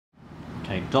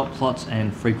Okay, dot plots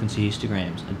and frequency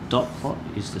histograms. A dot plot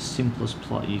is the simplest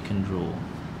plot you can draw.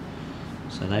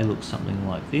 So they look something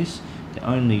like this. They're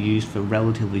only used for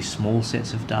relatively small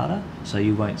sets of data, so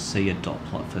you won't see a dot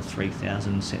plot for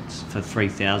 3,000 sets, for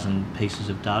 3,000 pieces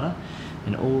of data.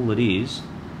 And all it is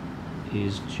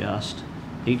just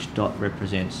each dot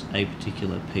represents a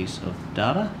particular piece of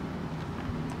data,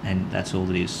 and that's all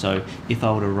it is. So if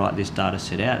I were to write this data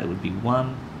set out, it would be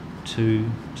 1, 2,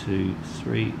 2,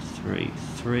 3, 3,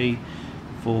 3,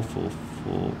 4, 4,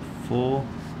 4, 4,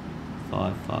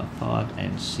 5, 5, 5,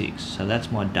 and 6. So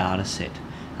that's my data set,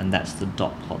 and that's the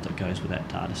dot plot that goes with that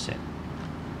data set.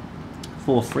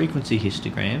 For frequency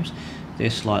histograms,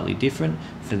 they're slightly different.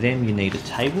 For them, you need a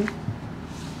table,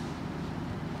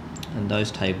 and those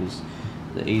tables,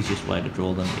 the easiest way to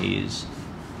draw them is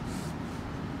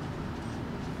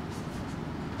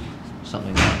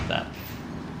something like that.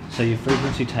 So your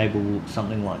frequency table will look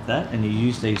something like that, and you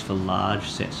use these for large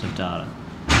sets of data.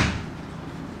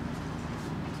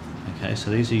 Okay,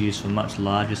 so these are used for much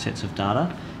larger sets of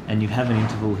data, and you have an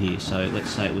interval here. So let's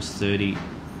say it was 30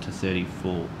 to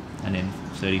 34, and then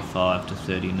 35 to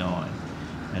 39,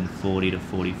 and 40 to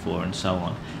 44, and so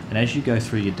on. And as you go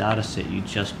through your data set, you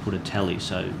just put a tally.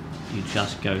 So you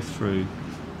just go through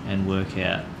and work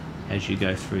out, as you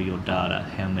go through your data,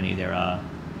 how many there are.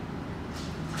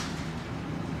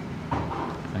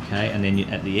 Okay, and then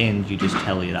at the end you just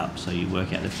tally it up, so you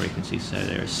work out the frequency. So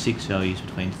there are 6 values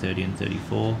between 30 and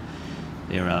 34,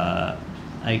 there are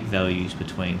 8 values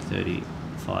between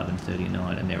 35 and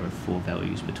 39, and there are 4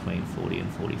 values between 40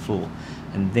 and 44.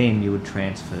 And then you would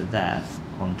transfer that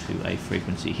onto a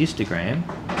frequency histogram,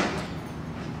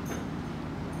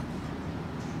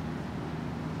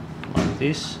 like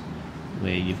this,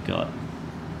 where you've got,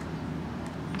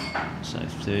 so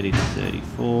 30 to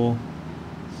 34,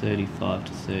 35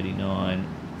 to 39,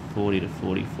 40 to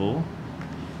 44,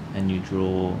 and you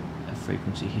draw a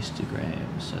frequency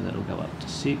histogram. So that'll go up to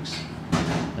 6,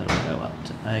 that'll go up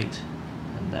to 8,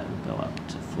 and that will go up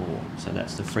to 4. So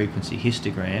that's the frequency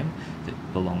histogram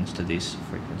that belongs to this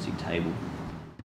frequency table.